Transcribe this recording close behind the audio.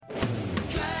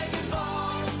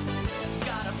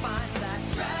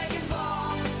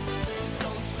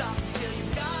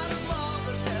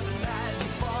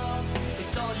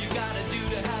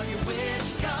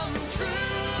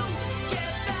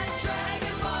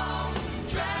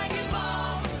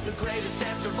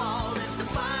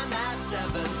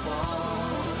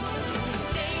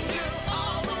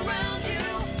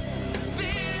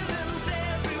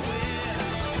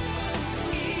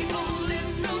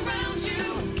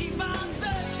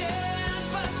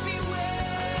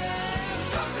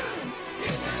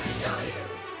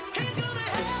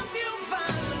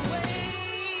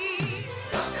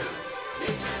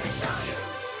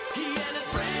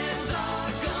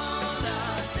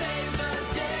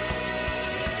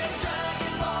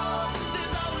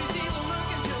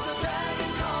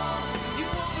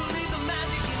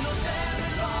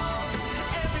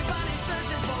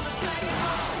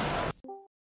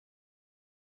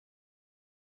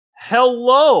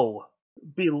Hello,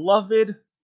 beloved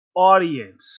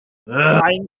audience. Ugh.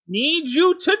 I need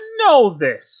you to know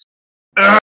this.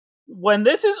 When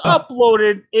this is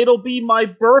uploaded, it'll be my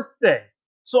birthday.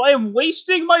 So I am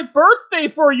wasting my birthday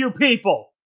for you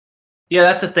people. Yeah,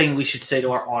 that's a thing we should say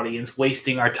to our audience,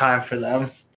 wasting our time for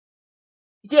them.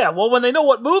 Yeah, well, when they know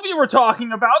what movie we're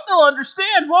talking about, they'll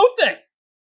understand, won't they?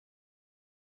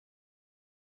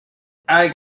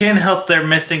 I can't help they're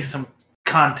missing some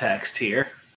context here.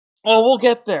 Oh, we'll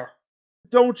get there.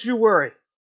 Don't you worry.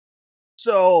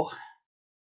 So,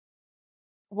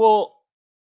 well,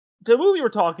 the movie we're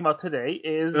talking about today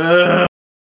is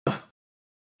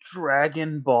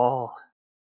Dragon Ball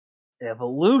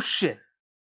Evolution.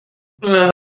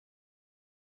 Right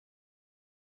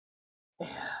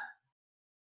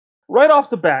off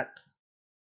the bat,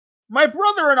 my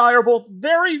brother and I are both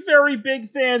very, very big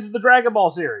fans of the Dragon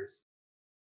Ball series.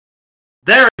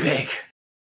 Very big.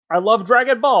 I love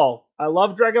Dragon Ball. I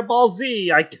love Dragon Ball Z.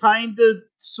 I kinda,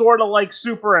 sorta like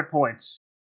Super at points.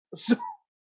 So,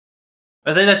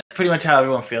 I think that's pretty much how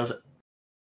everyone feels.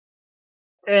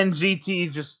 and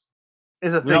GT just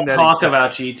is a We thing don't talk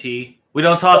about GT. We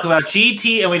don't talk about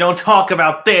GT, and we don't talk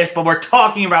about this, but we're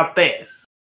talking about this.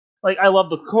 Like, I love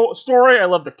the story, I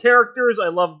love the characters, I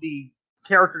love the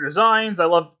character designs, I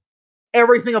love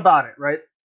everything about it, right?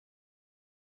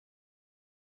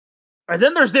 And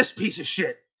then there's this piece of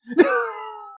shit. I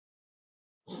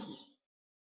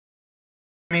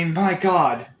mean, my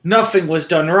god, nothing was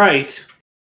done right.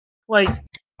 Like,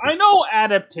 I know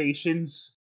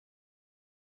adaptations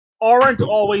aren't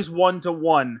always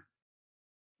one-to-one,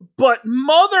 but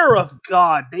mother of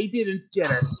God, they didn't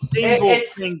get a single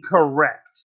thing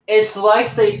correct. It's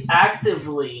like they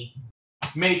actively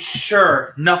made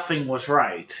sure nothing was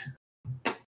right.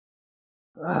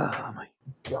 Oh my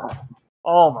God.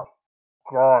 Oh my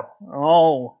God.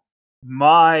 Oh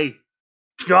my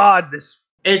God. This.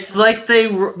 It's like they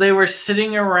were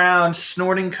sitting around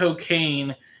snorting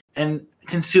cocaine and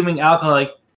consuming alcohol.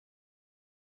 Like,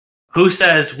 who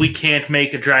says we can't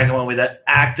make a Dragon Ball movie that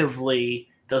actively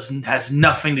has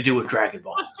nothing to do with Dragon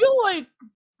Ball? I feel like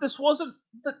this wasn't.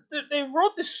 They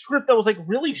wrote this script that was like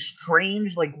really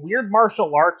strange, like weird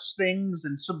martial arts things,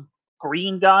 and some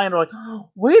green guy, and they're like, oh,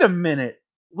 wait a minute,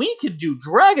 we could do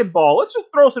Dragon Ball. Let's just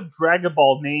throw some Dragon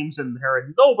Ball names in there,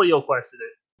 and nobody will question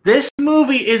it. This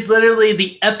movie is literally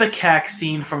the Epicac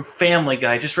scene from Family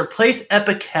Guy. Just replace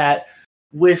Epicat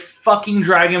with fucking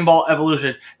Dragon Ball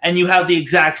Evolution, and you have the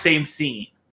exact same scene.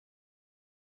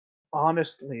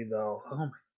 Honestly, though,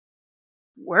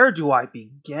 where do I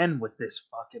begin with this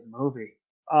fucking movie?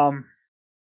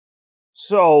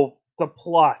 So the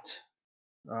plot.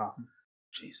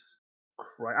 Jesus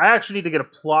Christ! I actually need to get a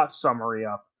plot summary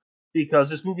up because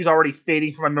this movie's already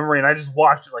fading from my memory, and I just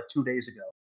watched it like 2 days ago.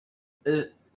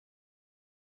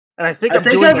 And I think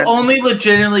I've only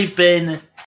legitimately been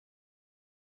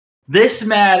this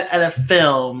mad at a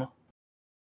film.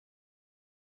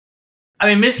 I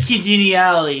mean, Miss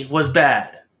Congeniality was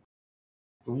bad.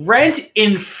 Rent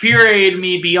infuriated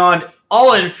me beyond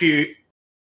all I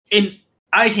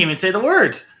can't even say the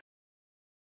words.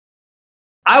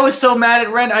 I was so mad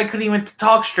at Rent, I couldn't even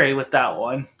talk straight with that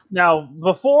one. Now,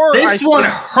 this one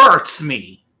hurts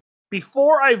me.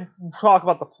 Before I talk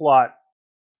about the plot,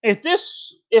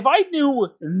 if I knew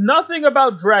nothing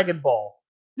about Dragon Ball,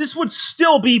 this would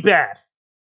still be bad.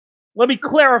 Let me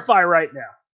clarify right now.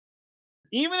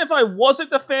 Even if I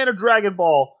wasn't a fan of Dragon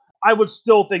Ball, I would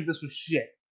still think this was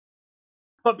shit.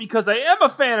 But because I am a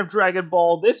fan of Dragon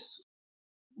Ball, this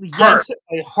yanks at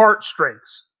my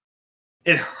heartstrings.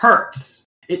 It hurts.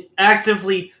 It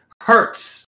actively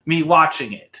hurts me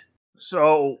watching it.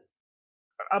 So,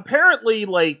 apparently,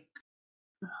 like,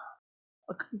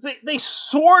 they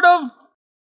sort of...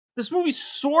 This movie's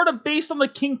sort of based on the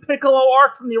King Piccolo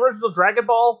arc from the original Dragon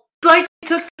Ball. It's like they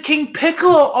took the King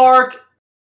Piccolo arc,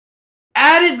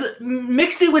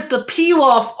 mixed it with the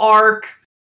Pilaf arc,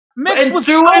 and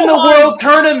threw in the World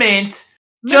Tournament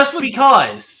just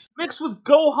because. Mixed with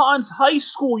Gohan's high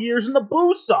school years in the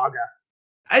Buu Saga.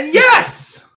 And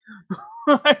yes!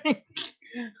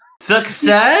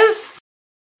 Success?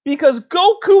 Because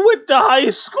Goku went to high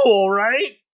school,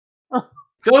 right?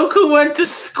 Goku went to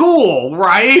school,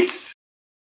 right?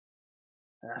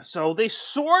 So they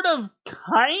sort of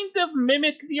kind of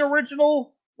mimic the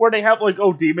original, where they have like,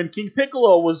 Demon King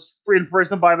Piccolo was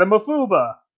imprisoned by the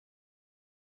Mafuba.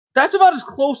 That's about as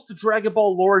close to Dragon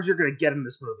Ball lore as you're going to get in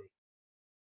this movie.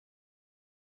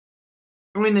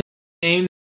 I mean, they named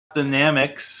the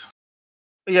Namekians.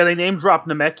 Yeah, they name drop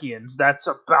Namekians. That's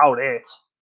about it.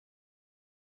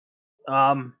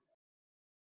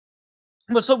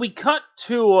 But so we cut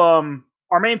to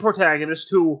our main protagonist,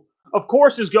 who, of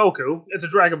course, is Goku. It's a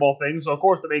Dragon Ball thing, so of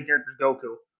course the main character is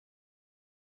Goku.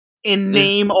 In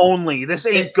name only. This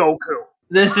ain't Goku.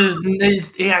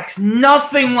 He acts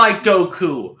nothing like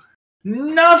Goku.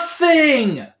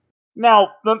 Nothing! Now,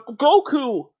 the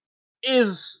Goku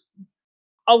is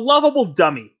a lovable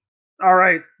dummy.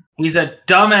 Alright? He's a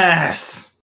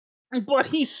dumbass. But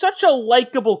he's such a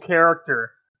likable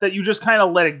character that you just kind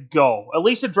of let it go. At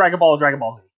least in Dragon Ball and Dragon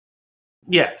Ball Z.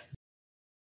 Yes.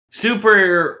 Pretty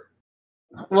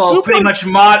much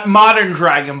modern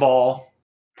Dragon Ball.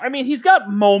 I mean, he's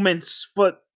got moments,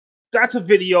 but that's a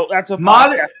video. That's a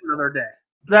Modern podcast for another day.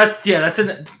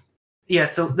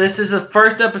 So this is the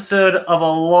first episode of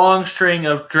a long string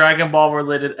of Dragon Ball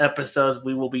related episodes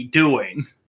we will be doing.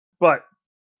 But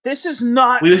this is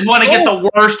not. We just want to get the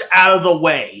worst out of the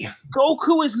way.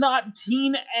 Goku is not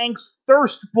teen angst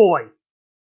thirst boy.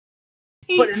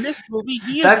 But in this movie,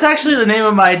 he is. That's actually the name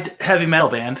of my heavy metal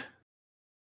band.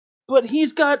 But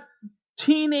he's got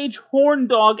teenage horn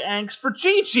dog angst for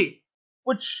Chi-Chi,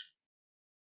 which,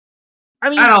 I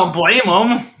mean, I don't blame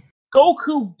him.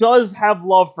 Goku does have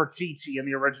love for Chi-Chi in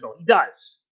the original. He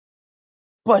does.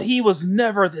 But he was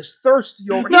never this thirsty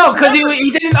over. No, because he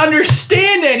didn't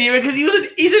understand any of it because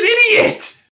he's an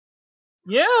idiot.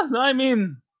 Yeah, I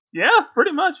mean, yeah,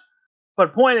 pretty much.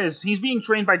 But point is, he's being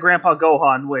trained by Grandpa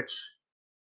Gohan, which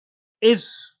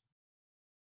is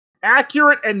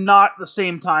accurate and not at the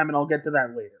same time, and I'll get to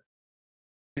that later.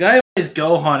 The guy who plays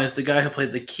Gohan is the guy who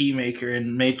played the Keymaker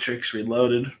in Matrix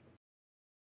Reloaded.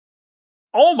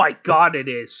 Oh my god, it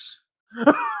is.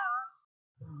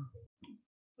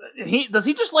 Does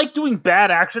he just like doing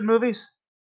bad action movies?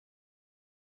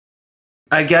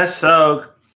 I guess so.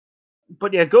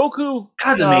 But yeah, Goku.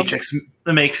 God, the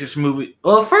Matrix movie.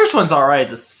 Well, the first one's all right.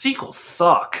 The sequels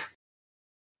suck.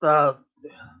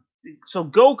 So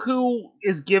Goku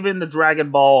is given the Dragon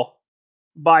Ball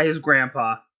by his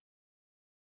grandpa,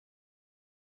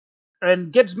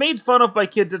 and gets made fun of by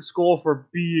kids at school for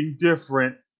being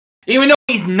different. Even though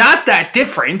he's not that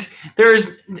different,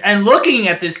 and looking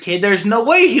at this kid, there's no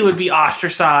way he would be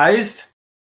ostracized.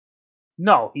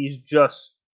 No, he's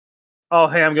just, oh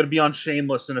hey, I'm going to be on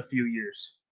Shameless in a few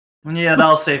years. Yeah,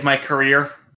 that'll save my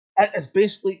career. It's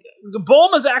basically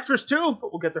Bulma's actress too,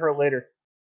 but we'll get to her later.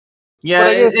 Yeah,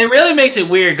 it really makes it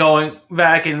weird going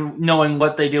back and knowing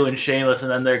what they do in Shameless, and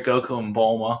then they're Goku and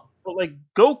Bulma. But like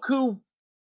Goku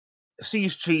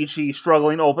sees Chi-Chi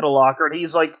struggling to open a locker, and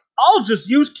he's like, I'll just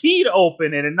use Ki to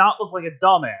open it and not look like a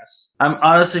dumbass. I'm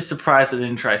honestly surprised they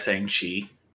didn't try saying Chi.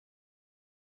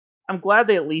 I'm glad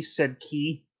they at least said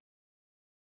Ki.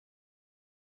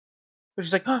 But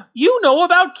she's like, you know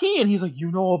about Ki? And he's like,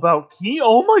 you know about Ki?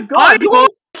 Oh my god! I know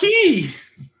Ki!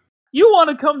 You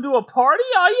want to come to a party?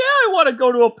 Oh yeah, I want to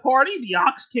go to a party. The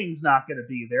Ox King's not going to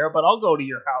be there, but I'll go to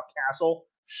your house castle.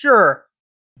 Sure.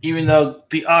 Even though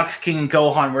the Ox King and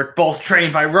Gohan were both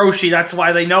trained by Roshi, that's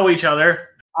why they know each other.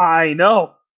 I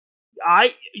know.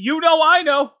 I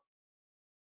know.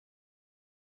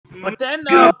 But then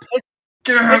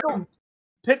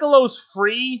Piccolo's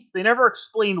free. They never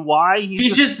explain why.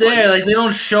 He's just there. Like, they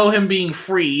don't show him being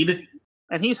freed.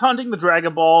 And he's hunting the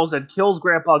Dragon Balls and kills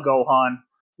Grandpa Gohan,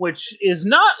 which is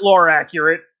not lore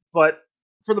accurate, but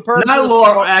for the purpose not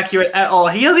lore accurate at all.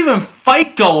 He doesn't even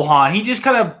fight Gohan. He just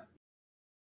kind of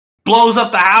blows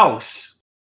up the house.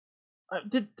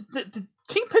 Did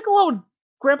King Piccolo and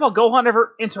Grandpa Gohan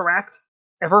ever interact?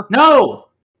 Ever? No!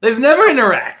 They've never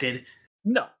interacted.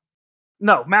 No.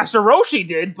 Master Roshi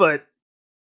did, but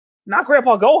not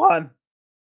Grandpa Gohan.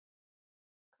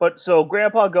 But so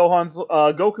Grandpa Gohan's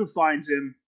Goku finds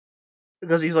him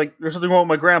because he's like, there's something wrong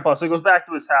with my grandpa. So he goes back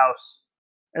to his house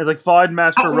and he's like, find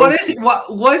Master Roshi. What is it?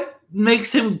 What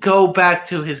makes him go back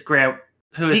to his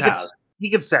house?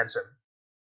 He can sense him.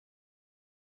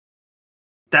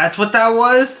 That's what that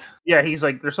was? Yeah, he's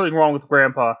like, there's something wrong with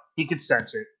Grandpa. He could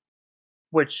sense it.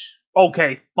 Which,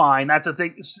 okay, fine. That's a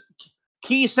thing.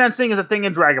 Key sensing is a thing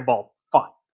in Dragon Ball. Fine.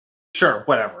 Sure,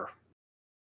 whatever.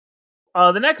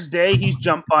 The next day, he's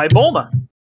jumped by Bulma.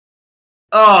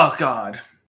 Oh, God.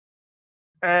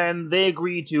 And they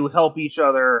agree to help each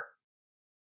other.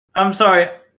 I'm sorry.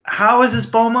 How is this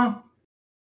Bulma?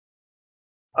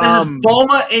 This is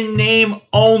Bulma in name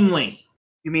only.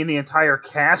 You mean the entire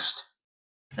cast?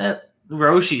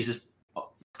 Roshi's is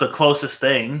the closest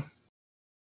thing.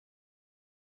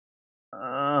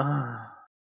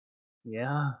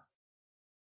 Yeah.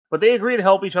 But they agree to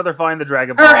help each other find the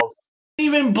Dragon Balls.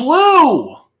 Even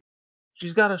blue!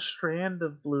 She's got a strand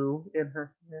of blue in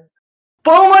her hair.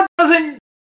 Bulma doesn't...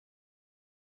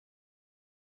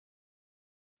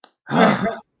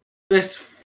 This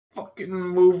fucking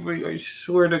movie, I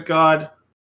swear to God.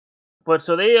 But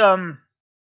so they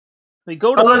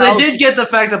go to. Although they did get the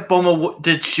fact that Bulma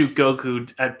did shoot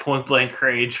Goku at point blank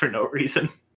range for no reason.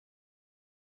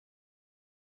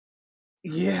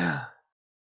 Yeah.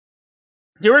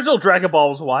 The original Dragon Ball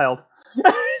was wild.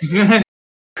 The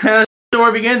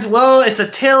story begins, well, it's a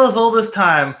tale as old as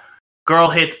time. Girl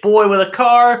hits boy with a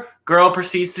car, girl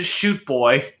proceeds to shoot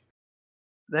boy.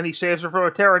 Then he saves her from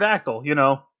a pterodactyl,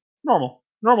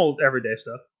 normal everyday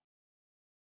stuff.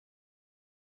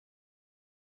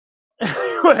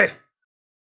 Anyway.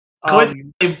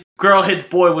 Coincidentally, girl hits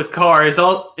boy with car is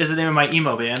the name of my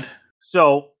emo band.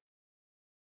 So,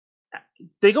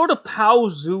 they go to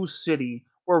Paozu City,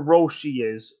 where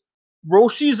Roshi is.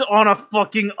 Roshi's on a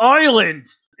fucking island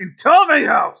in Kame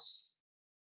House.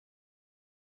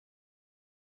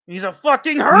 He's a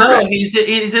fucking hermit. No, he's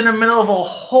in the middle of a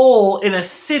hole in a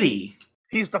city.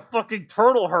 He's the fucking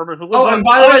turtle hermit who lives Oh, on and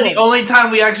by the way, the only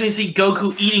time we actually see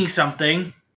Goku eating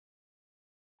something,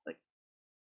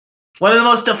 one of the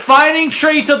most defining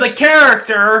traits of the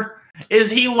character is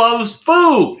he loves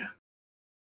food.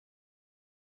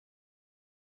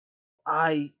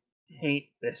 I hate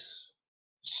this.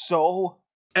 So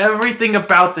everything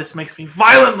about this makes me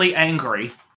violently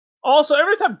angry. Also,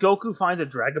 every time Goku finds a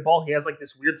Dragon Ball, he has like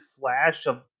this weird flash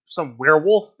of some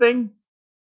werewolf thing.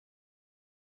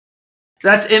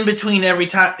 That's in between every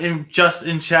time, just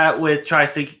in chat with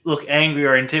tries to look angry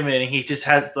or intimidating. He just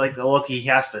has like the look he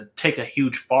has to take a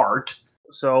huge fart.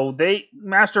 So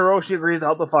Master Roshi agrees to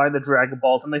help them find the Dragon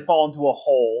Balls, and they fall into a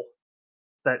hole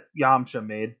that Yamcha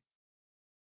made.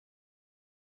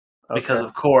 Because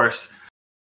of course,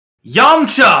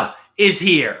 Yamcha is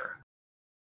here.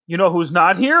 You know who's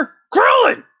not here?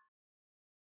 Krillin!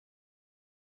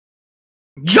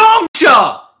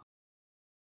 Yamcha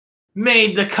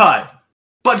made the cut.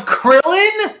 But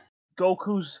Krillin?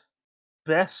 Goku's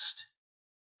best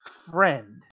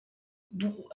friend.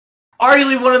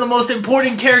 Arguably one of the most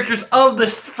important characters of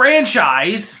this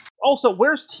franchise. Also,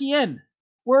 where's Tien?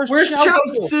 Where's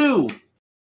Chaozu?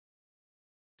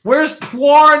 Where's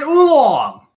Puar and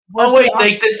Oolong? Oh wait,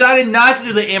 they decided not to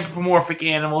do the anthropomorphic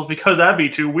animals because that'd be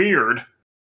too weird.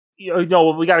 No,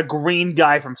 we got a green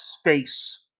guy from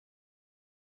space.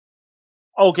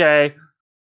 Okay.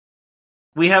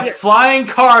 We have flying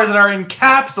cars that are in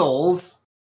capsules.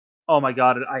 Oh my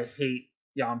god, I hate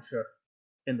Yamcha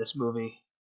in this movie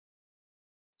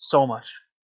so much.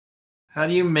 How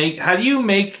do you make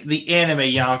the anime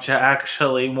Yamcha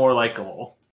actually more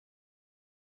likable?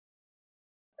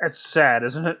 That's sad,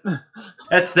 isn't it?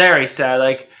 That's very sad.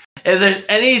 Like, if there's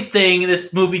anything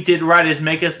this movie did right is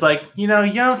make us like,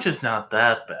 Yamcha's not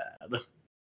that bad.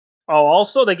 Oh,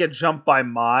 also they get jumped by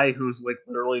Mai, who's like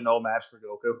literally no match for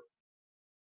Goku.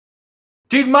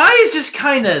 Dude, Mai is just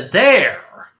kind of there.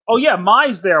 Oh yeah,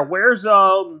 Mai's there. Where's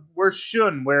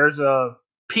Shun? Where's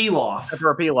Pilaf?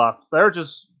 Emperor Pilaf? They're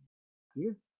just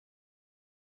here.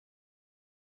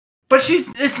 But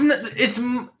it's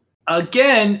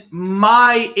again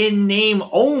Mai in name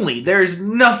only. There's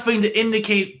nothing to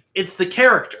indicate it's the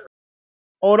character.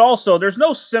 Oh, and also there's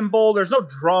no symbol, there's no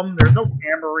drum, there's no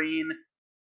tambourine.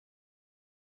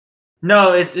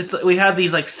 No, it's we have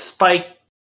these like spike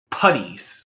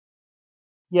putties.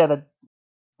 Yeah, that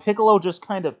Piccolo just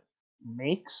kind of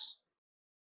makes.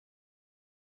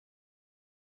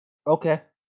 Okay.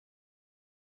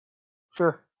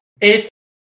 Sure. I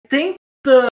think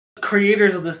the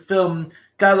creators of this film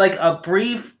got like a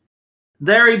brief,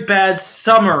 very bad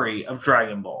summary of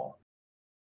Dragon Ball.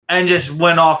 And just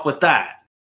went off with that.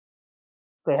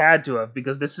 They had to have,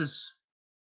 because this is...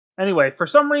 Anyway, for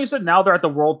some reason, now they're at the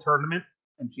World Tournament,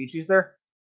 and Chi-Chi's there.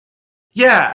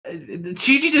 Yeah,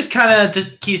 Chi-Chi just kind of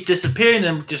just keeps disappearing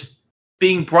and just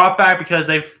being brought back because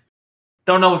they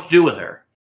don't know what to do with her.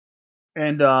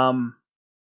 And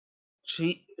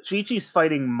Chi-Chi's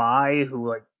fighting Mai, who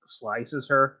like slices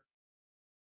her,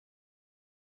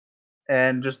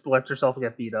 and just lets herself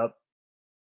get beat up.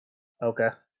 Okay,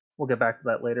 we'll get back to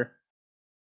that later.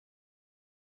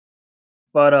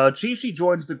 But Chi-Chi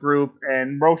joins the group,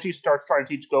 and Roshi starts trying to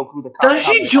teach Goku the. Does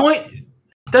she join?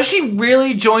 Does she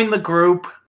really join the group?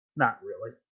 Not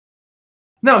really.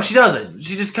 No, she doesn't.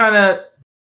 She just kind of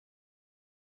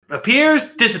appears,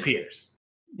 disappears.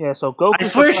 Yeah, so Goku... I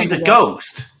swear she's a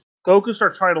ghost. Goku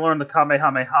starts trying to learn the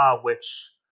Kamehameha,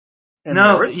 which in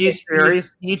the original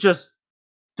series, he just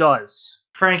does.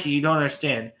 Frankie, you don't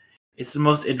understand. It's the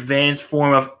most advanced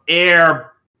form of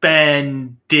air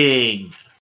bending.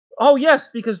 Oh, yes,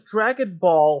 because Dragon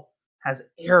Ball has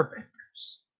airbenders.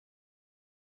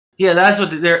 Yeah, that's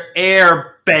what they're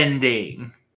air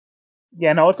bending.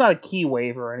 Yeah, no, it's not a key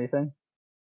wave or anything.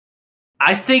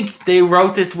 I think they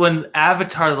wrote this when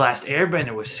Avatar: The Last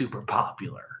Airbender was super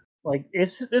popular. Like,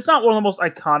 it's not one of the most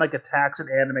iconic attacks in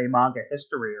anime manga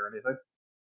history or anything.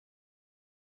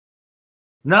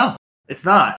 No, it's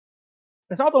not.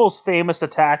 It's not the most famous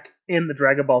attack in the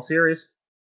Dragon Ball series.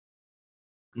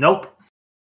 Nope.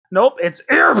 Nope, it's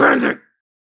airbending!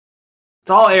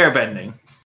 It's all airbending.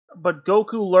 But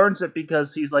Goku learns it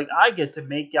because he's like, I get to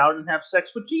make out and have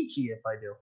sex with Chi-Chi if I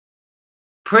do.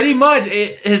 Pretty much,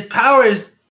 his power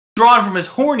is drawn from his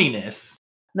horniness.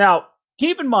 Now,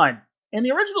 keep in mind, in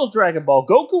the original Dragon Ball,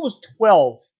 Goku was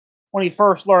 12 when he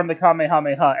first learned the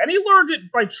Kamehameha, and he learned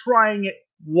it by trying it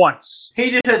once.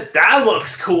 He just said, that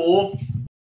looks cool.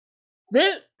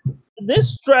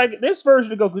 This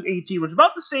version of Goku's 18 was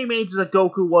about the same age that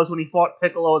Goku was when he fought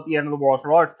Piccolo at the end of the World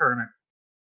Martial Arts Tournament,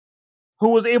 who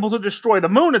was able to destroy the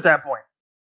moon at that point.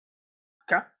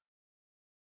 Okay.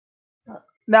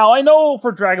 Now, I know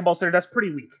for Dragon Ball Z, that's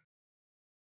pretty weak.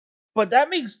 But that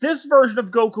makes this version of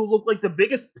Goku look like the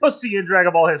biggest pussy in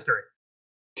Dragon Ball history.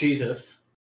 Jesus.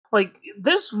 Like,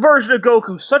 this version of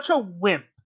Goku is such a wimp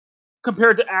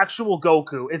compared to actual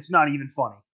Goku, it's not even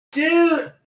funny.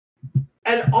 Dude!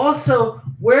 And also,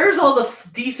 where's all the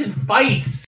decent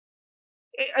fights?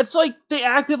 It's like they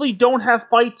actively don't have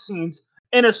fight scenes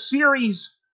in a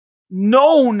series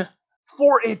known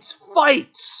for its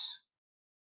fights.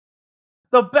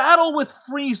 The battle with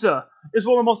Frieza is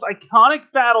one of the most iconic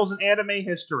battles in anime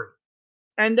history.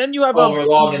 And then you have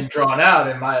long and drawn out,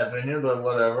 in my opinion, but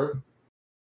whatever.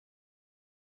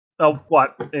 Oh,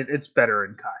 what? It's better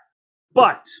in Kai.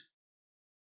 But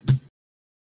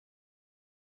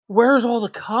where's all the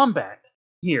combat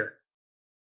here?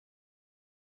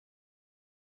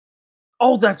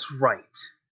 Oh, that's right.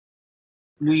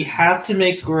 We have to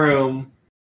make room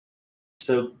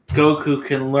so Goku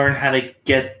can learn how to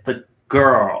get the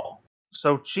girl.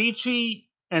 So Chi-Chi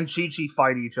and Chi-Chi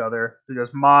fight each other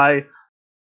because my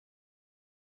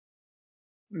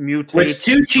mutates... Which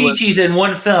two Chi-Chis in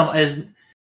one film is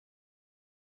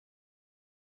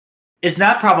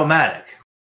not problematic.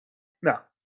 No.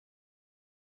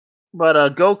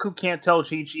 But Goku can't tell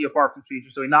Chi-Chi apart from Chi-Chi,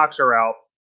 so he knocks her out.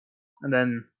 And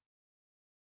then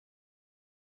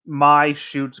Mai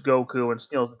shoots Goku and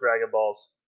steals the Dragon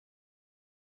Balls.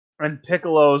 And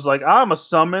Piccolo's like, I'ma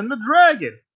summon the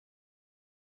dragon.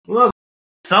 Look,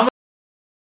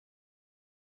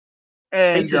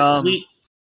 And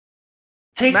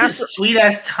takes a sweet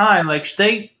ass time. Like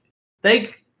they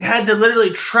had to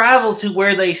literally travel to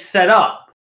where they set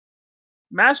up.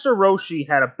 Master Roshi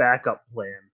had a backup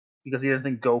plan because he didn't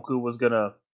think Goku was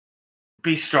gonna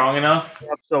be strong enough.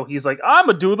 So he's like, I'm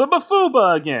gonna do the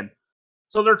Mafuba again.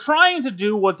 So they're trying to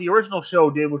do what the original show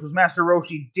did, which was Master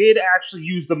Roshi did actually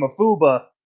use the Mafuba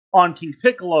on King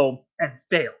Piccolo and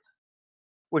failed,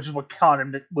 which is what caused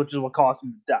him to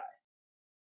die.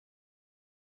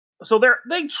 So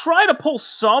they try to pull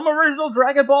some original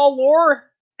Dragon Ball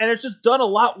lore, and it's just done a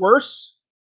lot worse.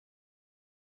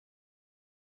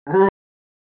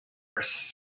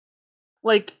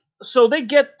 Like, so they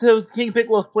get to King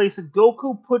Piccolo's place, and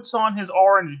Goku puts on his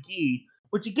orange gi,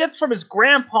 which he gets from his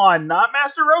grandpa, not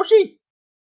Master Roshi.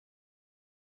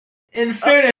 In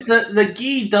fairness, the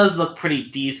gi does look pretty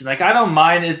decent. Like, I don't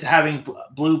mind it having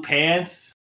blue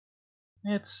pants.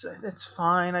 It's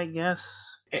fine, I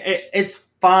guess. It's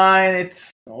fine.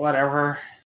 It's whatever.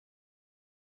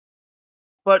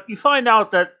 But you find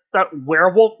out that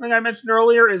werewolf thing I mentioned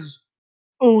earlier is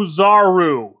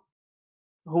Uzaru,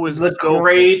 who is the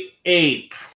great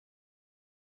ape.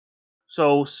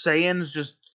 So Saiyans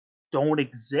just don't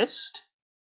exist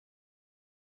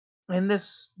in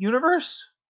this universe?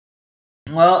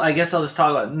 Well, I guess I'll just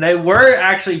talk about it. They were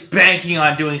actually banking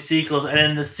on doing sequels, and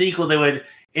in the sequel they would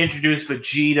introduce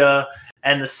Vegeta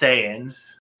and the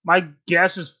Saiyans. My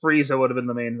guess is Frieza would have been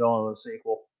the main villain of the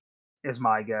sequel, is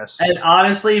my guess. And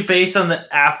honestly, based on the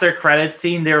after credits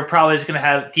scene, they were probably just going to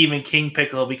have Demon King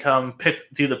Piccolo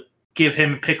give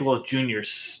him Piccolo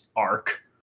Jr.'s arc.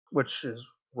 Which is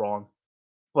wrong.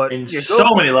 But in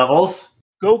so many levels.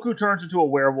 Goku turns into a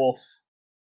werewolf.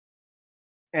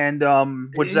 And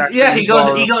which is actually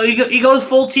he goes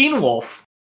full Teen Wolf.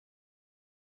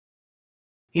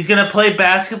 He's gonna play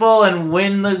basketball and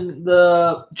win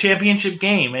the championship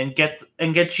game and get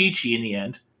Chi-Chi in the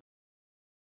end.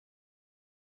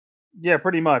 Yeah,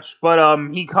 pretty much. But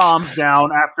he calms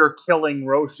down after killing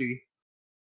Roshi.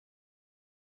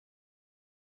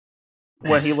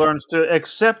 When he learns to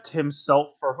accept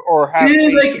himself or have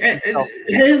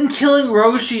him killing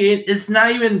Roshi is not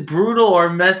even brutal or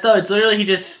messed up. It's literally he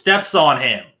just steps on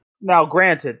him. Now,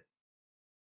 granted,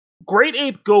 Great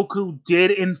Ape Goku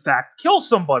did in fact kill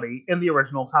somebody in the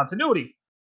original continuity.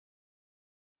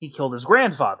 he killed his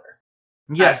grandfather.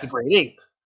 Yes. As the Great Ape.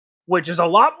 Which is a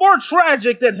lot more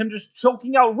tragic than him just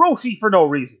choking out Roshi for no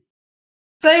reason.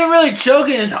 It's not even really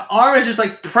choking. His arm is just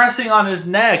like pressing on his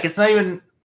neck. It's not even...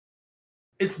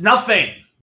 It's nothing.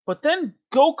 But then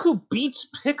Goku beats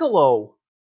Piccolo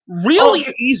really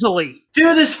easily.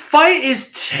 Dude, this fight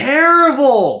is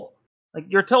terrible. Like,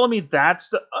 you're telling me that's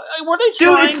the... were they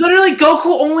trying... Dude, it's literally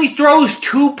Goku only throws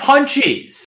 2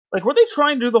 punches. Like, were they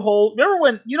trying to do the whole... Remember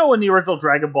when... You know in the original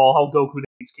Dragon Ball how Goku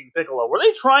defeats King Piccolo? Were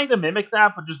they trying to mimic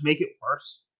that but just make it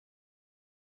worse?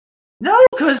 No,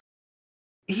 because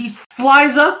he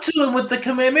flies up to him with the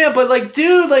Kamehameha, but like,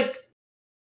 dude, like...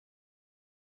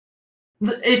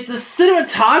 The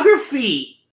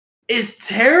cinematography is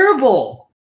terrible.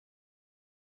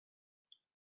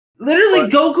 Literally,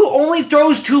 Goku only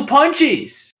throws 2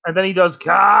 punches. And then he does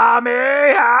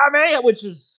Kamehameha, which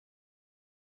is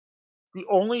the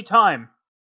only time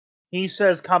he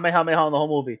says Kamehameha in the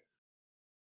whole movie.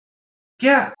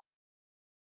 Yeah.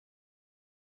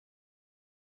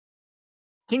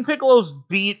 King Piccolo's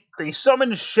beat, they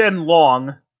summon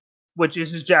Shenlong, which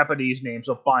is his Japanese name,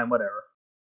 so fine, whatever.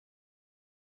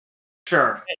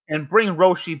 Sure. And bring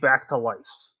Roshi back to life.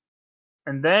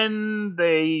 And then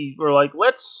they were like,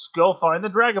 let's go find the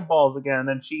Dragon Balls again. And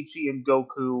then Chi-Chi and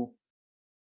Goku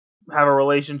have a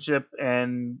relationship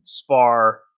and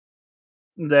spar.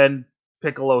 And then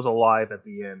Piccolo's alive at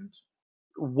the end.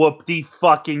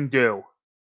 Whoop-de-fucking-do.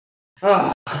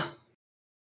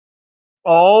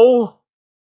 Oh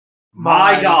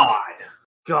my God.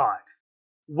 God.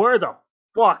 Where the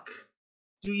fuck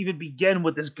do you even begin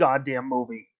with this goddamn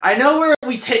movie? I know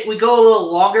we go a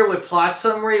little longer with plot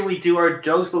summary, we do our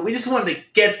jokes, but we just wanted to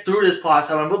get through this plot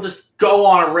summary. We'll just go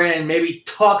on a rant and maybe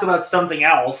talk about something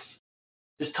else.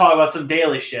 Just talk about some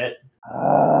daily shit.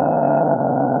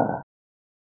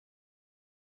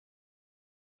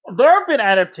 There have been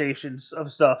adaptations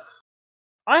of stuff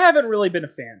I haven't really been a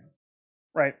fan of.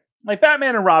 Right? Like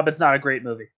Batman and Robin's not a great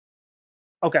movie.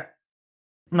 Okay.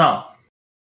 No.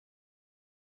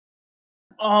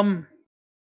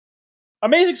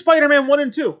 Amazing Spider-Man 1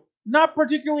 and 2. Not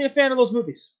particularly a fan of those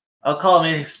movies. I'll call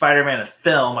Amazing Spider-Man a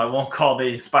film. I won't call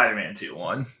Amazing Spider-Man 2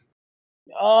 one.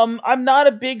 I'm not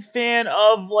a big fan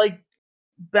of, like,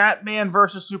 Batman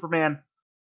versus Superman.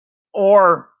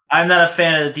 Or... I'm not a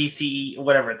fan of the DC,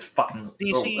 whatever it's fucking...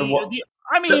 DC...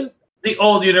 The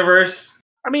old universe.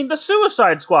 I mean, the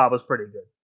Suicide Squad was pretty good.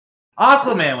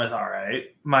 Aquaman was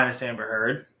alright, minus Amber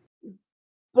Heard.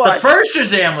 But the first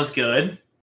Shazam was good.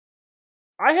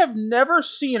 I have never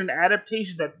seen an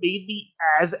adaptation that made me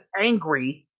as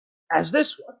angry as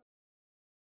this one.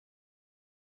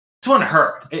 This one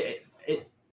hurt.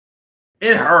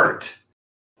 It hurt.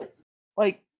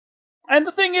 Like, and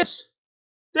the thing is,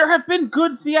 there have been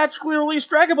good theatrically released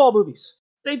Dragon Ball movies.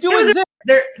 They do exist.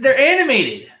 They're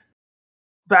animated.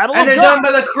 Battle and of they're Gods.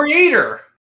 done by the creator.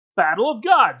 Battle of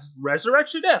Gods,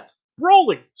 Resurrection F,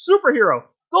 Broly, Superhero.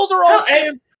 Those are all...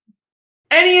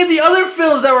 Any of the other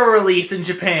films that were released in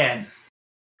Japan.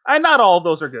 And not all of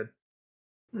those are good.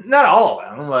 Not all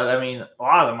of them, but I mean, a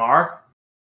lot of them are.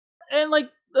 And like,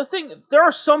 the thing, there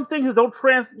are some things that don't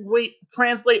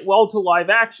translate well to live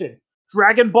action.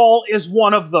 Dragon Ball is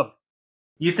one of them.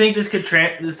 You think this could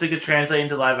translate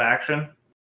into live action?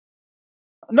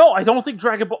 No, I don't think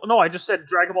Dragon Ball... No, I just said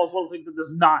Dragon Ball is one of the things that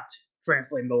does not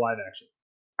translate into live action.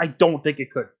 I don't think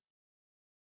it could.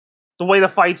 The way the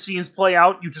fight scenes play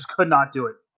out, you just could not do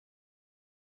it.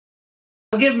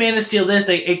 I'll give Man of Steel this.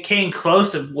 It came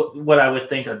close to what I would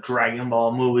think a Dragon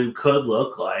Ball movie could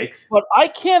look like. But I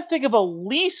can't think of a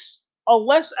less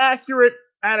accurate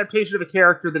adaptation of a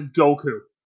character than Goku.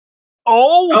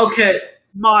 Oh, okay.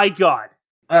 My God.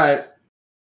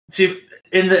 See,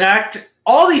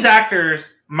 all these actors,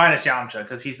 minus Yamcha,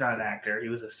 because he's not an actor, he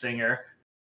was a singer,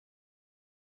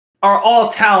 are all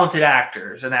talented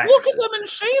actors and actresses. Look at them in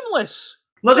Shameless.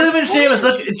 Look at them in Shameless.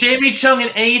 Look at Jamie Chung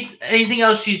and anything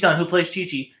else she's done. Who plays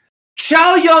Chi-Chi?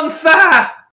 Chow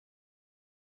Yun-fat!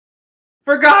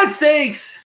 For God's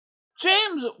sakes!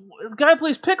 James, the guy who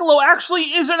plays Piccolo, actually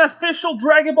is an official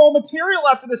Dragon Ball material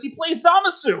after this. He plays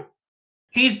Zamasu.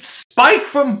 He's Spike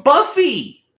from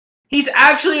Buffy. He's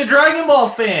actually a Dragon Ball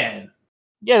fan.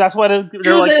 Yeah, that's why they're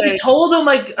like... They told him,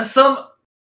 like,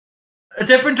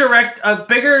 a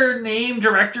bigger name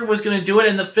director was going to do it,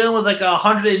 and the film was like a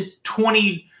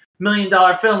 $120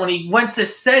 million film. When he went to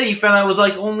set, he found out it was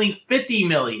like only $50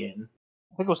 million.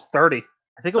 I think it was 30.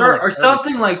 I think it was or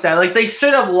something like that. Like, they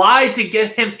should have lied to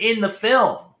get him in the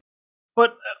film.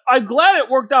 But I'm glad it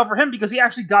worked out for him because he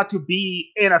actually got to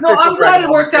be in a... No, I'm glad it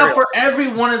worked out for every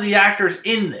one of the actors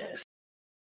in this.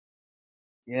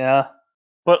 Yeah.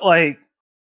 But, like,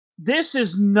 This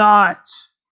is not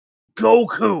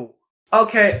Goku.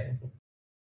 Okay,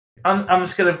 we're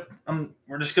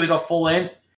just gonna go full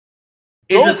in.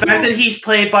 Is the fact that he's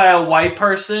played by a white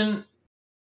person?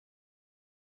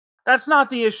 That's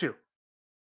not the issue.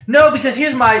 No, because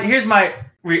here's my I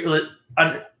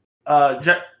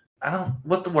don't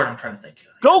what the word I'm trying to think of.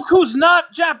 Goku's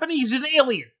not Japanese, he's an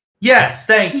alien. Yes,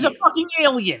 thank you. He's a fucking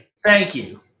alien. Thank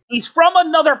you. He's from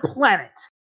another planet.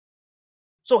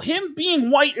 So him being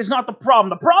white is not the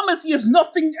problem. The problem is he is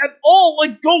nothing at all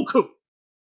like Goku.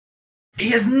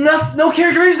 He has no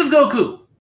characteristics of Goku.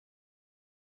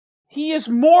 He is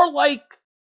more like...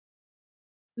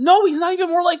 No, he's not even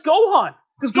more like Gohan.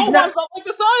 Because Gohan's not like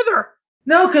this either.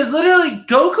 No, because literally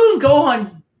Goku and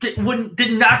Gohan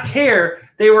did not care.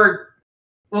 They were...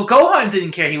 Well, Gohan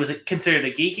didn't care he was considered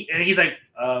a geek. And he's like,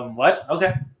 what?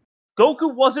 Okay.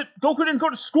 Goku didn't go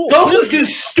to school. Goku's too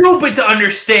stupid to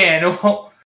understand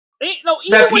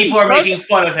that people are making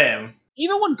fun of him.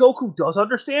 Even when Goku does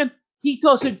understand, he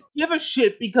doesn't give a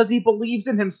shit because he believes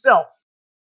in himself.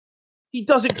 He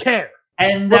doesn't care.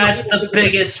 And that's the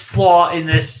biggest flaw in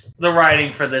the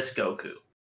writing for this Goku.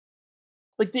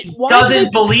 Like he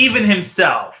doesn't believe in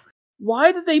himself.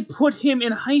 Why did they put him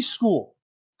in high school?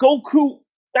 Goku,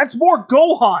 that's more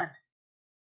Gohan.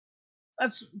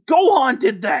 Gohan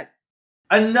did that.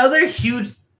 Another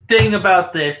huge thing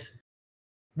about this,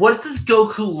 what does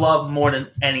Goku love more than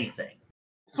anything?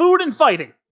 Food and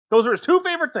fighting. Those are his two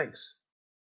favorite things.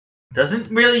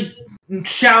 Doesn't really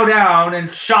shout out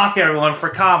and shock everyone for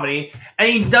comedy,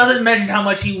 and he doesn't mention how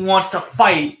much he wants to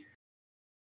fight.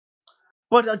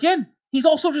 But again, he's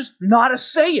also just not a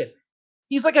Saiyan.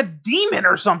 He's like a demon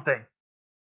or something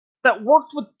that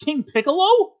worked with King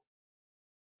Piccolo?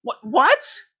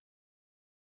 What?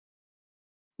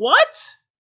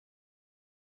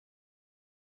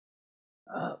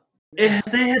 If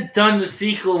they had done the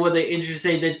sequel where they introduced,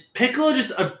 did Piccolo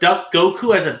just abduct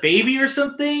Goku as a baby or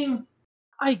something?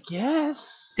 I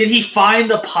guess. Did he find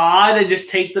the pod and just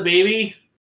take the baby?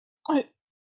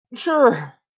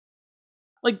 Sure.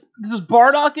 Like, does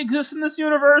Bardock exist in this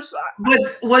universe? But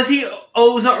was he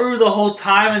Ozaru the whole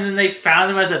time and then they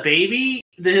found him as a baby?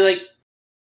 Did he like...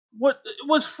 What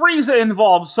was Frieza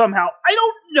involved somehow? I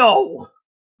don't know.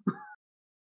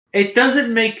 It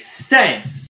doesn't make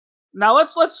sense. Now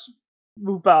let's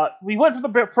move out. We went for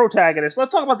the protagonist.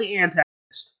 Let's talk about the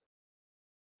antagonist.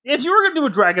 If you were going to do a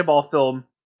Dragon Ball film,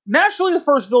 naturally the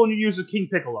first villain you use is King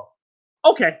Piccolo.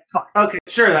 Okay, fine. Okay,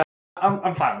 sure.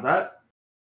 I'm fine with that.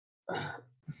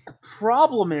 The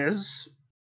problem is,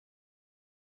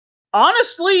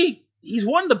 honestly, he's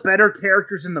one of the better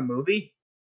characters in the movie.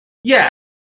 Yeah.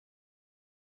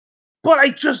 But I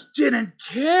just didn't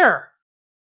care.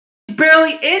 He's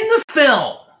barely in the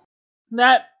film.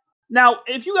 Now,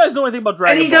 if you guys know anything about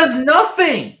Dragon Ball... And he does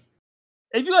nothing!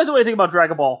 If you guys know anything about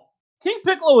Dragon Ball, King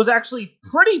Piccolo is actually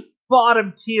pretty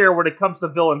bottom tier when it comes to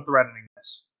villain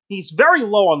threateningness. He's very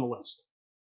low on the list.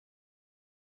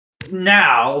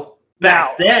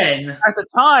 Back then... At the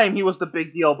time, he was the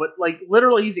big deal, but, like,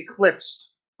 literally he's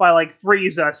eclipsed by, like,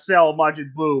 Frieza, Cell,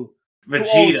 Majin Buu.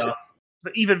 Vegeta.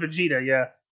 Even Vegeta, yeah.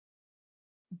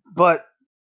 But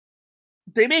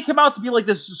they make him out to be, like,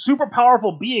 this super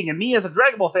powerful being, and me as a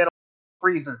Dragon Ball fan,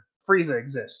 Frieza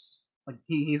exists. Like,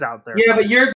 he's out there. Yeah, but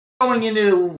you're going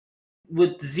into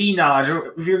with Z knowledge,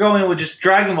 or if you're going with just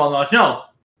Dragon Ball knowledge, no.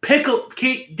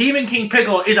 Demon King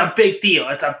Piccolo is a big deal.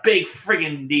 It's a big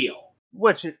friggin' deal.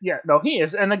 He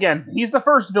is. And again, he's the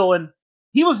first villain.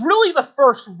 He was really the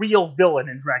first real villain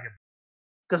in Dragon Ball.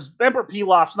 Because Emperor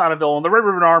Pilaf's not a villain. The Red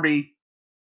Ribbon Army,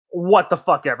 what the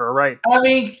fuck ever, right? I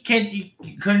mean, couldn't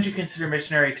you consider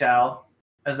Missionary Tao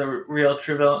as a real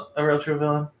true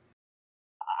villain?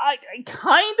 I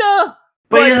kinda.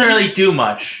 But he doesn't really do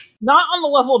much. Not on the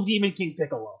level of Demon King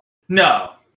Piccolo.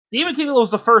 No. Demon King Piccolo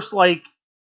was the first, like,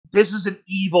 this is an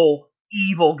evil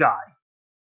guy.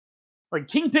 Like,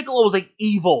 King Piccolo was like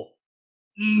evil.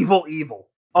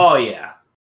 Oh, yeah.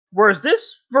 Whereas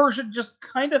this version just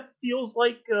kind of feels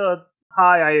like,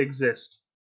 hi, I exist.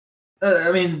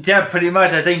 I mean, yeah, pretty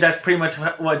much. I think that's pretty much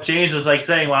what James was, like,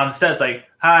 saying while on set. It's like,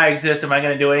 hi, I exist. Am I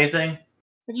going to do anything?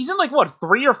 And he's in, like, what,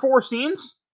 3 or 4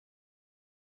 scenes?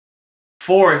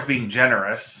 4 is being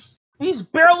generous. He's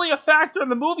barely a factor in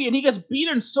the movie, and he gets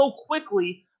beaten so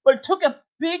quickly, but it took a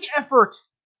big effort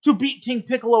to beat King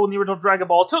Piccolo in the original Dragon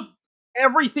Ball. It took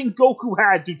everything Goku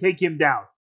had to take him down.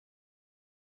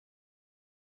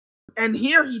 And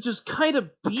here he just kind of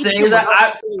beats him.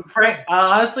 Frank,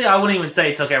 honestly, I wouldn't even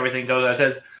say it took everything Goku,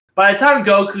 because by the time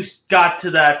Goku got to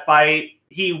that fight,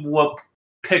 he whooped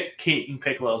King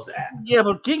Piccolo's ass. Yeah,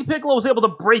 but King Piccolo was able to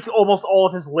break almost all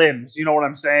of his limbs. You know what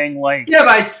I'm saying? Like, yeah,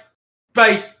 but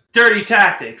by dirty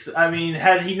tactics. I mean,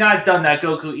 had he not done that,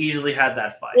 Goku easily had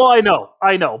that fight. Well, I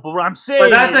know, but what I'm saying,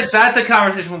 that's a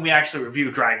conversation when we actually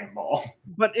review Dragon Ball.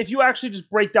 But if you actually just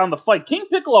break down the fight, King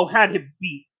Piccolo had him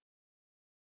beat.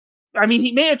 I mean,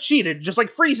 he may have cheated, just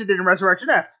like Frieza did in Resurrection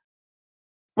F.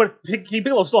 But King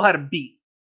Piccolo still had him beat.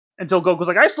 Until Goku's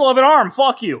like, I still have an arm,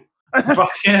 fuck you.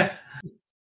 Fuck yeah.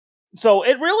 So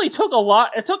it really took a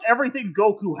lot. It took everything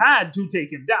Goku had to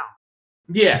take him down.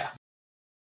 Yeah.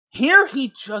 Here he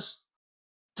just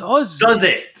does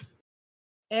it.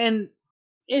 And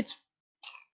it's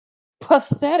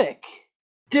pathetic.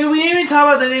 Dude, we didn't even talk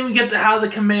about that. They didn't even get to how the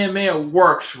Kamehameha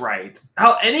works right.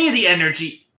 How any of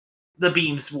the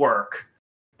beams work.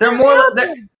 They're more...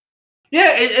 they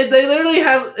literally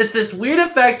have... It's this weird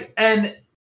effect and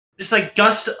it's like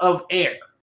gust of air.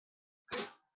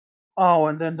 Oh,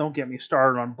 and then don't get me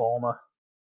started on Bulma.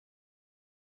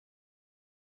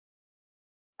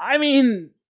 I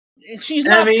mean, she's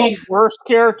not the worst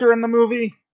character in the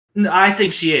movie. No, I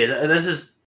think she is. This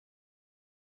is...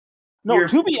 No,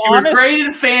 to be honest... You're great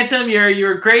in Phantom,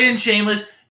 you're great in Shameless.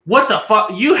 What the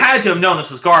fuck? You had to have known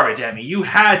this was garbage, Emmy. You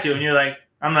had to, and you're like,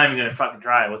 I'm not even gonna fucking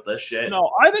try it with this shit.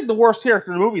 No, I think the worst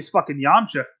character in the movie is fucking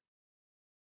Yamcha.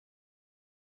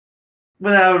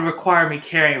 But that would require me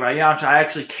caring about Yamcha. I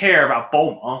actually care about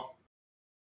Bulma.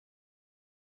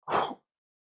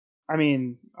 I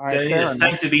mean... I need a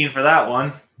Senzu bean for that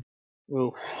one.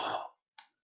 Ooh.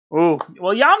 Well,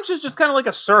 Yamcha's just kind of like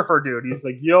a surfer dude. He's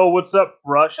like, yo, what's up,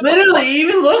 Rush? Literally, he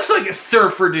even looks like a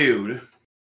surfer dude.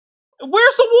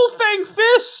 Where's the Wolf Fang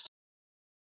Fist?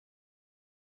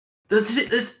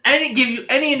 Does any give you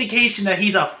any indication that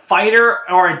he's a fighter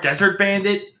or a desert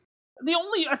bandit? The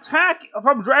only attack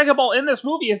from Dragon Ball in this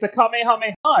movie is the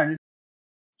Kamehameha. It's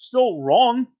still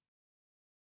wrong.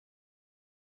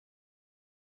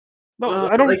 No,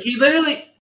 I don't... Like, he literally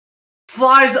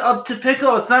flies up to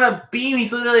Piccolo. It's not a beam.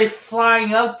 He's literally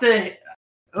flying up to...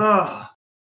 Ugh.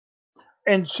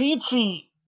 And Chi-Chi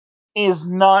is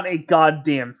not a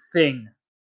goddamn thing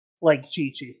like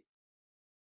Chi-Chi.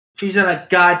 She's not a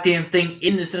goddamn thing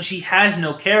in this, so she has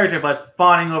no character but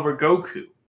fawning over Goku.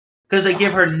 Because they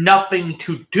give her nothing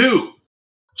to do.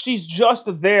 She's just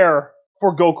there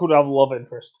for Goku to have a love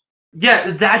interest.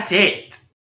 Yeah, that's it.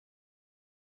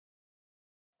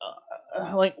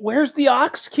 Like, where's the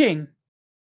Ox King?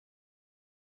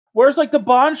 Where's, like, the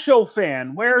Bancho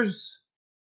fan? Where's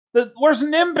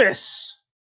Nimbus?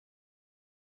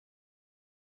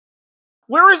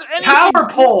 Where is anything? Power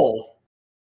Pole!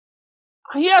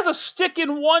 He has a stick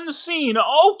in one scene.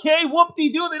 Okay,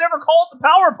 whoop-de-doo, they never call it the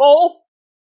Power Pole.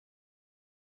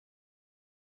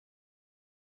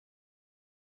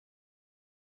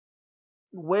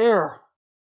 Where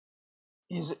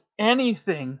is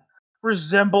anything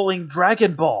resembling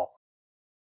Dragon Ball?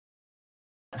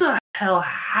 What the hell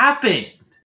happened?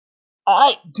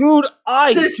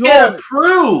 This get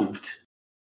approved.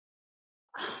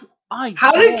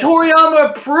 How did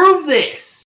Toriyama approve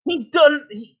this?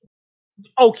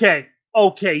 Okay,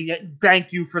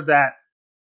 thank you for that.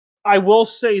 I will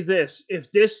say this.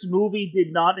 If this movie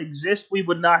did not exist, we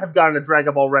would not have gotten a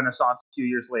Dragon Ball Renaissance a few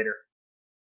years later.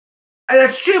 And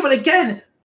that's true, but again,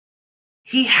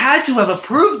 he had to have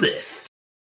approved this.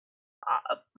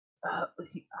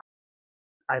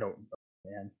 I don't know,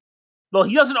 man. Well,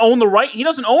 he doesn't own the right. He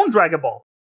doesn't own Dragon Ball.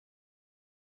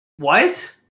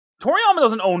 What? Toriyama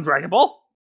doesn't own Dragon Ball.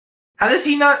 How does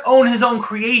he not own his own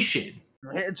creation?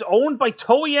 It's owned by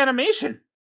Toei Animation.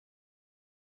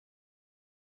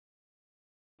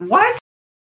 What?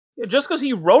 Yeah, just because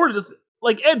he wrote it,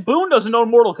 like Ed Boon doesn't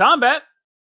own Mortal Kombat.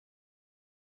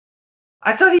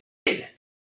 I thought he did.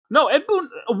 No, Ed Boon,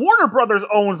 Warner Brothers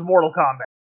owns Mortal Kombat.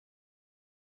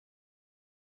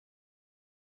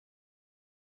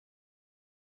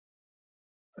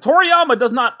 Toriyama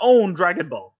does not own Dragon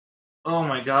Ball. Oh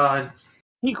my god.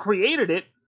 He created it,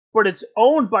 but it's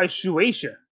owned by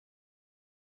Shueisha.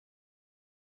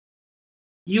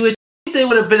 You would think they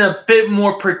would have been a bit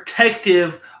more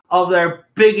protective of their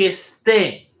biggest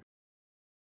thing.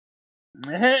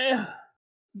 I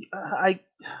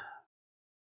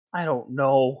don't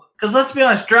know. Because let's be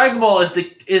honest, Dragon Ball is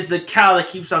the cow that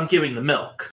keeps on giving the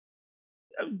milk.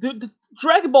 The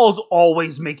Dragon Ball is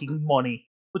always making money.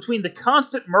 Between the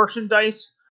constant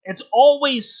merchandise, it's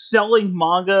always selling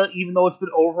manga, even though it's been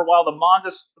over a while. The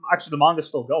manga's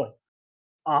still going.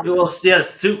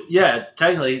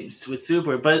 Technically with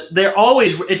Super, but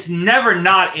it's never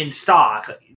not in stock.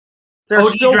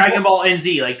 There's still Dragon Ball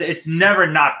NZ, like it's never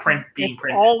not being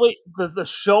printed. Always, the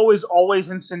show is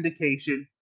always in syndication.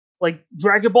 Like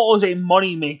Dragon Ball is a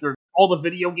money maker. All the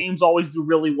video games always do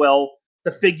really well.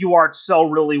 The figure arts sell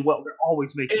really well. They're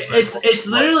always making. It's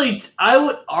literally. I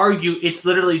would argue it's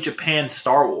literally Japan's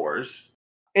Star Wars.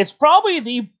 It's probably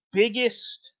the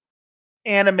biggest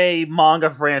anime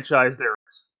manga franchise there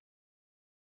is.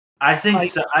 I think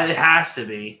so. It has to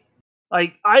be.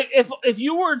 If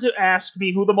you were to ask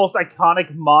me who the most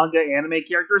iconic manga anime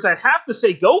character is, I'd have to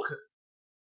say Goku.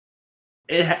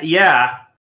 Yeah.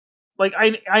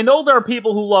 I know there are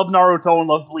people who love Naruto and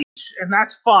love Bleach, and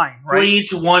that's fine, right?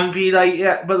 Bleach, One Piece,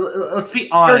 but let's be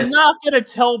honest. You're not gonna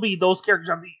tell me those characters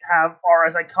are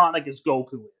as iconic as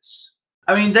Goku is.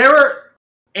 I mean, there were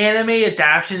anime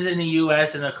adaptations in the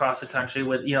U.S. and across the country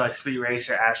with like Speed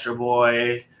Racer, Astro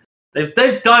Boy.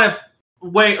 They've done it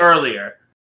way earlier.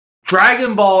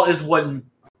 Dragon Ball is what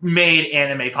made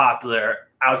anime popular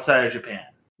outside of Japan.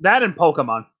 That and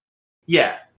Pokemon.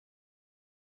 Yeah.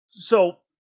 So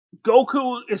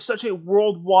Goku is such a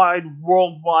worldwide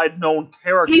known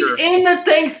character. He's in the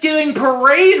Thanksgiving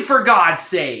parade, for God's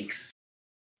sakes.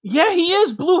 Yeah, he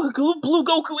is. Blue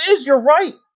Goku is. You're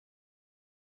right.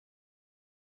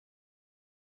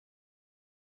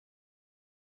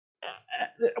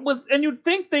 And you'd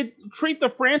think they'd treat the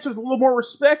franchise with a little more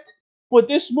respect. But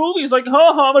this movie is like, I'm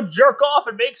gonna jerk off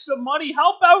and make some money.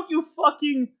 How about you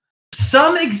fucking...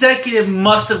 Some executive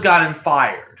must have gotten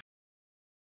fired.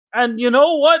 And you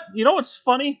know what? You know what's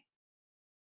funny?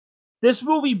 This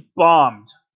movie bombed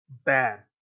bad.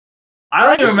 I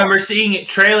don't even remember seeing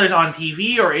trailers on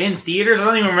TV or in theaters. I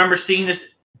don't even remember seeing this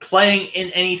playing in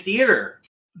any theater.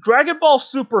 Dragon Ball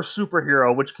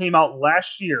Superhero, which came out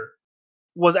last year,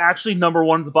 was actually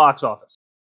 #1 at the box office.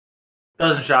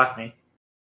 Doesn't shock me.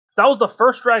 That was the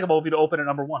first Dragon Ball movie to open at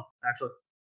 #1, actually.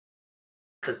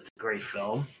 Because it's a great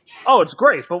film. Oh, it's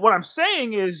great. But what I'm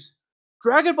saying is,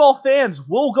 Dragon Ball fans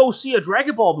will go see a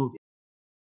Dragon Ball movie.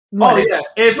 Yeah.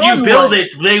 If you build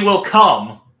it, they will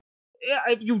come.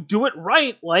 Yeah, if you do it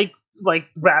right, like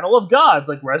Battle of Gods,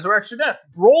 like Resurrection F,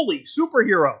 Broly,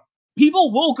 Superhero,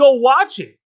 people will go watch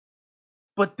it.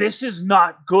 But this is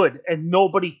not good, and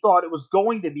nobody thought it was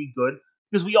going to be good,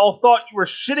 because we all thought you were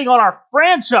shitting on our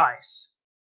franchise.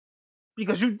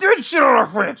 Because you did shit on our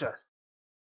franchise.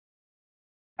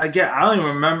 Again, I don't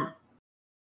even remember.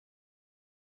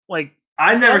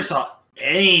 I never saw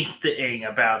anything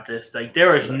about this.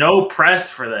 There was no press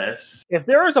for this. If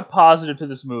there is a positive to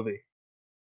this movie,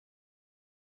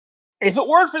 if it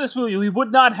weren't for this movie, we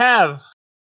would not have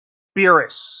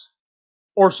Beerus,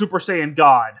 or Super Saiyan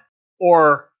God,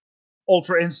 or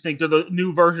Ultra Instinct, or the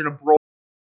new version of Broly.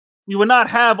 We would not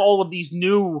have all of these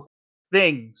new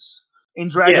things in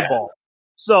Dragon Ball.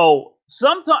 So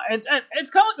sometimes, and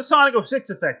it's kind of like the Sonic 06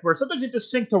 effect, where sometimes you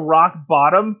just sink to rock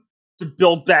bottom to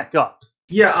build back up.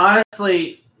 Yeah,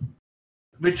 honestly,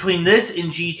 between this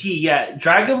and GT,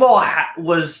 Dragon Ball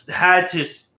had to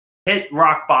hit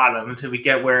rock bottom until we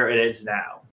get where it is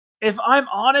now. If I'm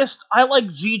honest, I like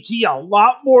GT a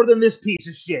lot more than this piece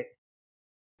of shit.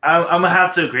 I'm gonna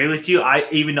have to agree with you.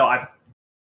 Even though I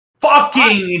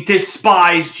fucking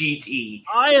despise GT.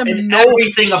 I am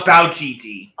everything about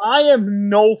GT. I am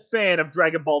no fan of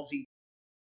Dragon Ball GT.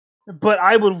 But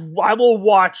I will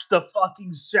watch the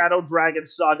fucking Shadow Dragon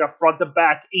saga front to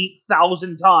back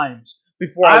 8,000 times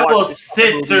before I will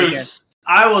sit through.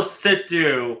 I will sit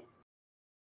through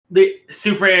the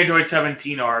Super Android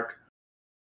 17 arc.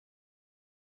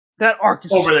 That arc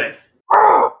is over this.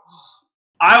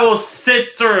 I will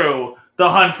sit through the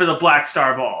Hunt for the Black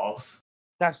Star Balls.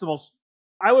 That's the most.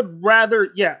 I would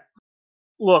rather.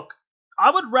 Look,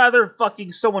 I would rather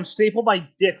fucking someone staple my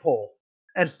dick hole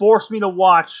and force me to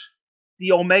watch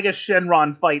the Omega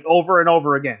Shenron fight over and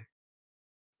over again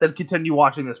than continue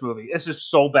watching this movie. It's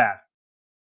just so bad.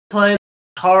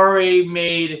 Atari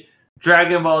made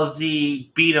Dragon Ball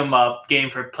Z beat 'em up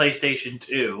game for PlayStation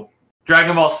 2.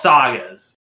 Dragon Ball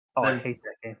Sagas. Oh, I hate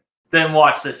that game. Then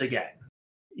watch this again.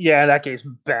 Yeah, that game's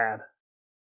bad.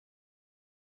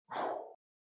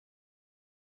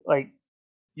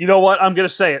 You know what? I'm going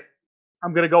to say it.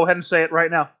 I'm going to go ahead and say it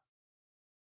right now.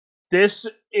 This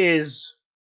is,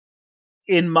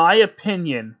 in my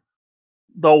opinion,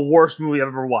 the worst movie I've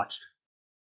ever watched.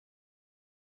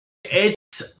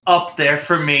 It's up there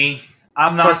for me.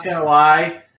 I'm not going to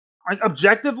lie.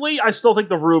 Objectively, I still think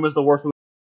The Room is the worst movie.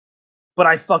 But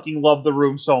I fucking love The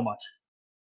Room so much.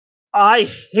 I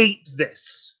hate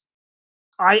this.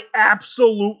 I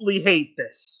absolutely hate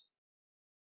this.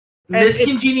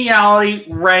 Miscongeniality,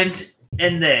 Rent,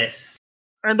 and this.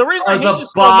 And the reason are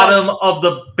the bottom of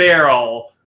the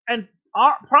barrel. And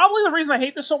probably the reason I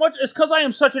hate this so much is because I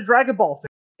am such a Dragon Ball fan.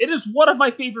 It is one of my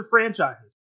favorite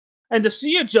franchises. And to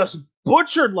see it just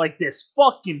butchered like this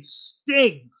fucking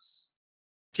stings.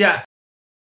 Yeah.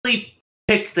 Really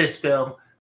pick this film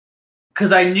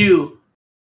because I knew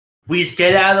we'd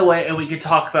get out of the way and we could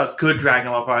talk about good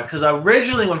Dragon Ball products. Because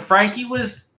originally, when Frankie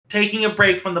was taking a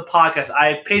break from the podcast,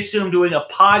 I pitched to him doing a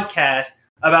podcast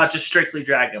about just strictly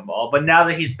Dragon Ball. But now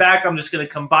that he's back, I'm just going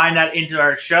to combine that into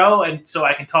our show, and so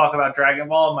I can talk about Dragon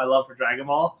Ball and my love for Dragon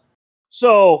Ball.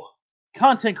 So,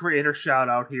 content creator shout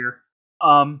out here.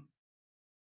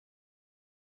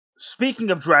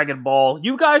 Speaking of Dragon Ball,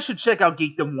 you guys should check out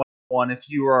Geekdom 101 if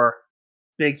you are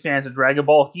big fans of Dragon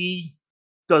Ball. He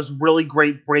does really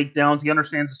great breakdowns. He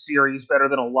understands the series better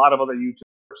than a lot of other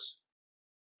YouTubers.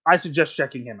 I suggest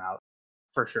checking him out,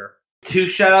 for sure. 2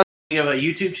 shout outs. We have a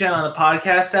YouTube channel and a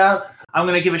podcast out. I'm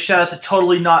going to give a shout out to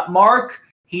Totally Not Mark.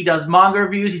 He does manga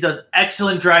reviews. He does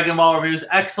excellent Dragon Ball reviews,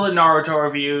 excellent Naruto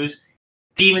reviews,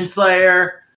 Demon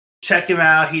Slayer. Check him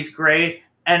out. He's great.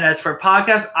 And as for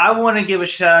podcasts, I want to give a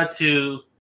shout out to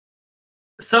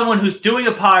someone who's doing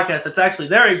a podcast that's actually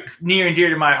very near and dear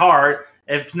to my heart.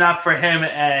 If not for him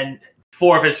and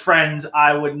 4 of his friends,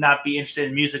 I would not be interested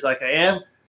in music like I am.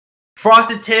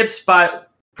 Frosted Tips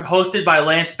hosted by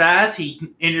Lance Bass. He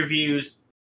interviews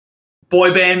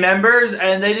boy band members,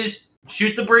 and they just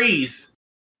shoot the breeze.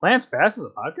 Lance Bass has a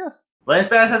podcast? Lance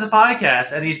Bass has a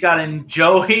podcast, and he's got in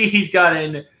Joey, he's got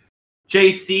in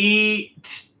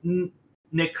JC,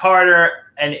 Nick Carter,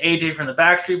 and AJ from the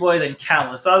Backstreet Boys, and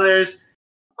countless others.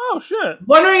 Oh, shit.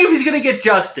 Wondering if he's going to get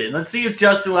Justin. Let's see if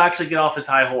Justin will actually get off his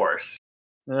high horse.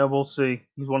 Yeah, we'll see.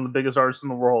 He's one of the biggest artists in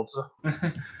the world, so...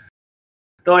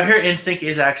 Though I hear NSYNC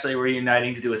is actually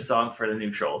reuniting to do a song for the new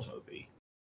Trolls movie.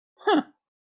 Huh.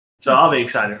 So I'll be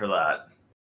excited for that.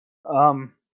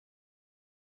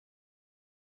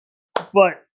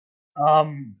 But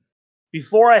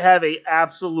before I have a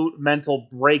absolute mental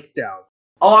breakdown.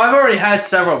 Oh, I've already had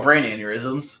several brain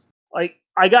aneurysms. Like,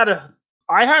 I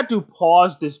had to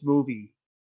pause this movie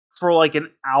for like an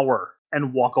hour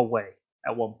and walk away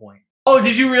at one point. Oh,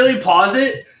 did you really pause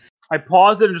it? I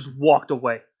paused it and just walked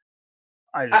away.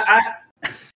 Yeah,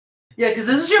 because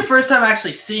this is your first time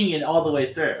actually seeing it all the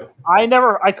way through.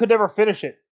 I could never finish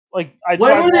it. Like,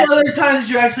 when were the other times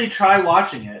you actually tried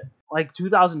watching it? Like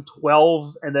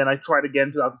 2012, and then I tried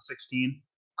again 2016.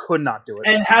 Could not do it.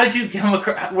 And how did you come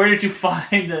across? Where did you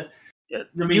find the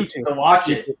YouTube to watch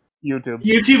it? YouTube.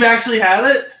 YouTube actually had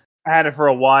it. I had it for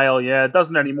a while. Yeah, it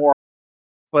doesn't anymore.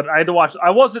 But I had to watch.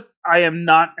 I am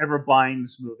not ever buying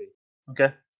this movie.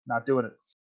 Okay, not doing it.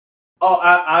 Oh,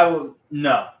 I will.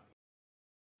 No.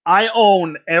 I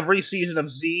own every season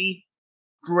of Z,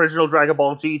 original Dragon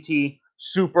Ball GT,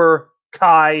 Super,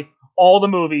 Kai, all the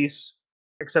movies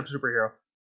except Superhero.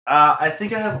 I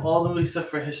think I have all the movies except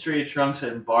for History of Trunks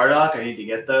and Bardock. I need to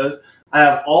get those. I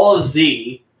have all of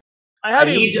Z. I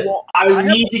need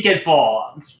to get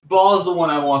Ball. Ball is the one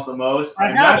I want the most.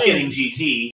 I'm not getting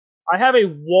GT. I have a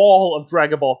wall of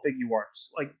Dragon Ball figure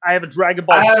arts. Like, I have a Dragon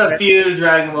Ball. I have a few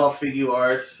Dragon Ball figure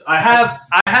arts. I have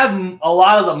a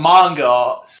lot of the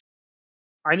manga.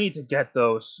 I need to get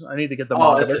those. I need to get the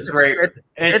manga. It's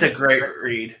a great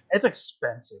read. It's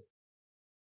expensive.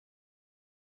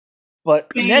 But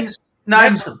next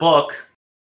the book.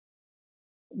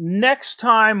 Next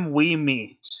time we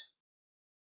meet,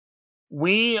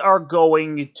 we are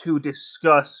going to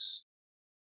discuss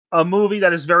a movie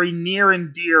that is very near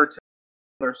and dear to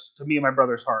me and my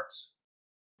brother's hearts.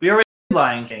 We already did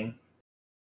Lion King.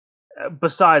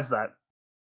 Besides that,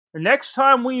 the next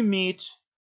time we meet,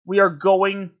 we are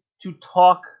going to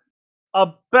talk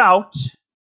about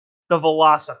the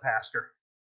Velocipaster.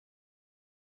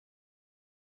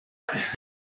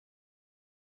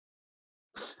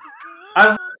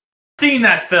 I've seen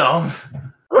that film.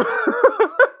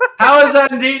 How is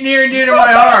that near and dear to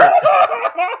my heart?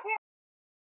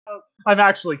 I'm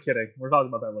actually kidding. We're talking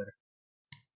about that later.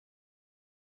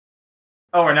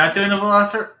 Oh, we're not doing a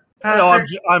Velocipaster? No,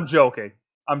 I'm joking.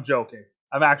 I'm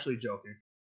actually joking.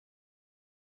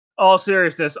 All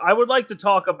seriousness, I would like to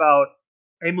talk about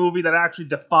a movie that actually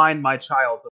defined my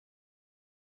childhood.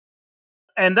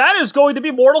 And that is going to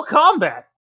be Mortal Kombat.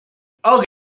 Okay.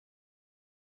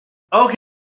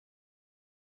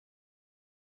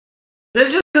 This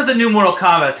is just because the new Mortal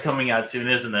Kombat's coming out soon,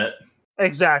 isn't it?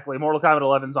 Exactly. Mortal Kombat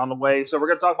 11's on the way. So we're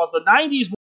going to talk about the 90s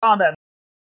Mortal Kombat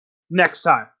next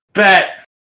time. Bet.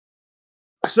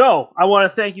 So, I want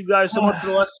to thank you guys so much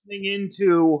for listening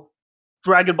into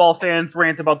Dragon Ball fans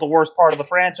rant about the worst part of the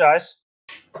franchise.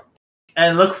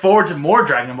 And look forward to more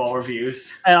Dragon Ball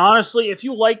reviews. And honestly, if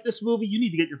you like this movie, you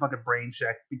need to get your fucking brain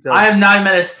checked. Because I have not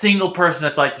met a single person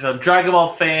that's liked this film. Dragon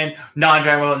Ball fan,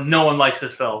 non-Dragon Ball, no one likes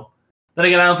this film. Then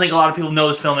again, I don't think a lot of people know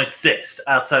this film exists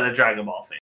outside of Dragon Ball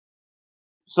fan.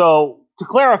 So, to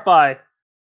clarify,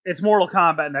 it's Mortal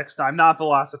Kombat next time, not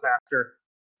Velocipaster.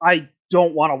 I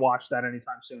don't want to watch that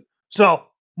anytime soon. So,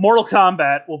 Mortal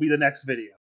Kombat will be the next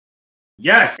video.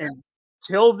 Yes. And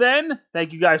till then,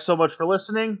 thank you guys so much for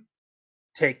listening.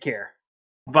 Take care.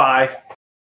 Bye.